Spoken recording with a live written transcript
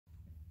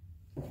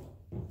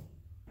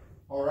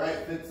All right,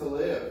 Fit to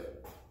Live.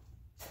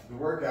 The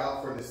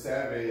workout for this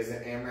Saturday is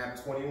an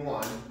AMRAP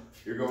 21.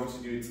 You're going to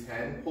do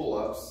 10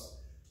 pull-ups,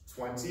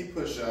 20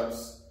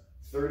 push-ups,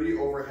 30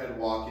 overhead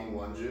walking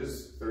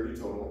lunges, 30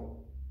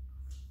 total.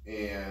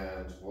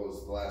 And what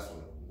was the last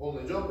one?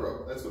 Holding the jump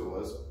rope, that's what it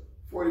was.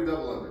 40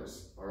 double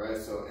unders. All right,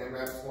 so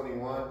AMRAP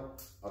 21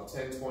 of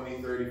 10,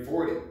 20, 30,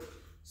 40.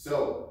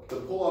 So the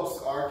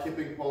pull-ups are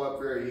kipping pull-up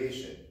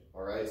variation.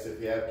 All right, so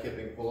if you have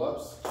kipping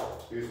pull-ups,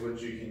 here's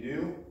what you can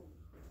do.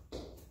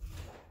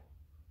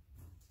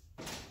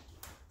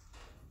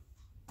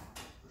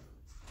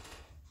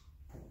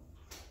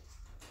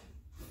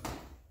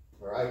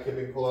 All right,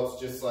 kipping pull-ups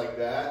just like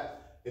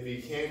that. If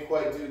you can't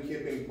quite do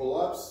kipping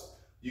pull-ups,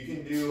 you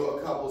can do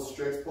a couple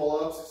strict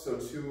pull-ups, so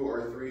 2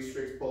 or 3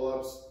 strict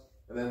pull-ups,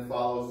 and then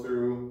follow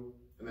through,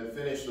 and then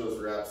finish those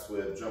reps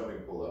with jumping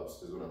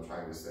pull-ups, is what I'm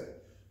trying to say.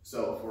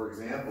 So, for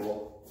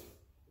example,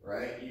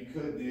 right, you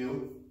could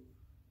do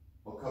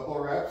a couple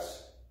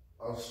reps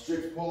of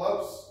strict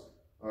pull-ups,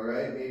 all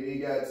right? Maybe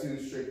you got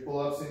 2 strict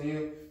pull-ups in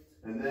you,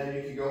 and then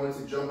you can go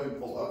into jumping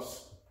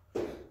pull-ups.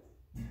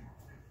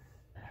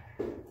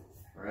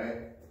 All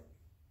right?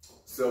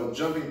 So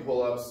jumping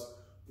pull-ups,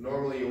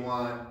 normally you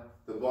want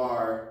the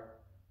bar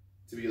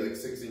to be like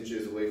 6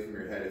 inches away from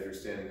your head if you're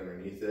standing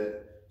underneath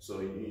it. So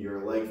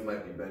your legs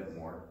might be bent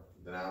more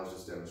than I was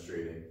just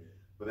demonstrating.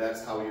 But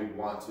that's how you'd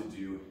want to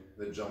do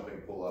the jumping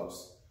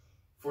pull-ups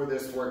for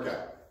this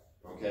workout,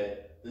 okay?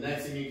 The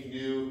next thing you can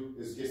do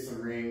is get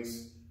some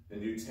rings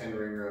and do 10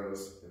 ring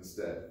rows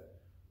instead.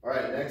 All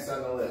right, next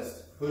on the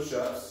list,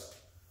 push-ups.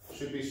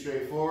 Should be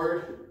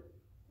straightforward.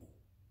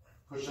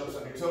 Push-ups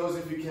on your toes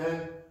if you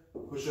can.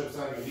 Push-ups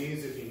on your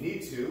knees if you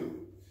need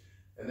to.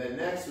 And then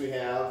next we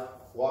have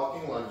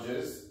walking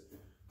lunges.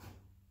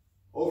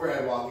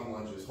 Overhead walking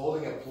lunges,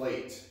 holding a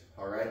plate,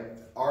 all right?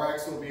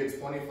 RX will be a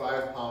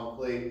 25-pound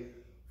plate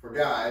for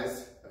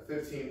guys, a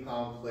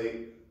 15-pound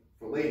plate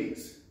for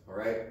ladies, all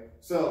right?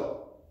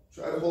 So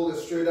try to hold it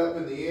straight up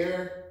in the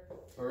air,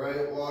 all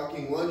right?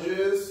 Walking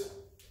lunges,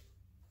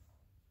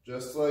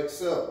 just like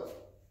so,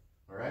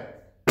 all right?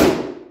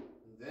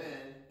 And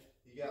then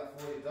you got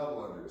 40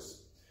 double unders.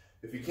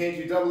 If you can't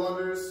do double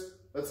unders,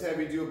 let's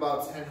have you do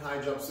about 10 high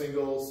jump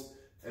singles,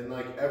 and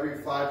like every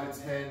 5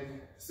 to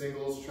 10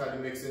 singles, try to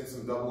mix in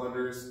some double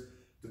unders,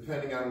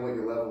 depending on what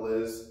your level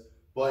is.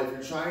 But if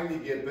you're trying to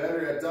get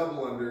better at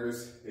double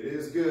unders, it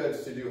is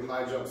good to do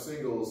high jump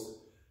singles.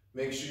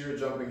 Make sure you're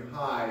jumping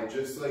high,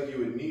 just like you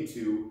would need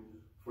to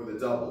for the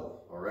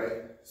double, all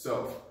right?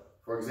 So,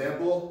 for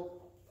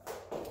example,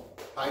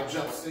 high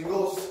jump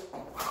singles,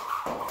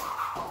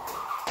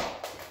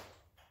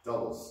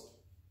 doubles.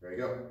 There you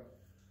go.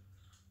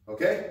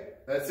 Okay,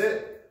 that's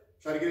it.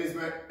 Try to get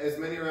as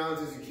many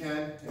rounds as you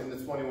can in the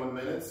 21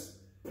 minutes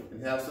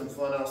and have some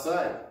fun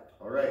outside.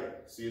 All right,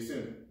 see you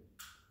soon.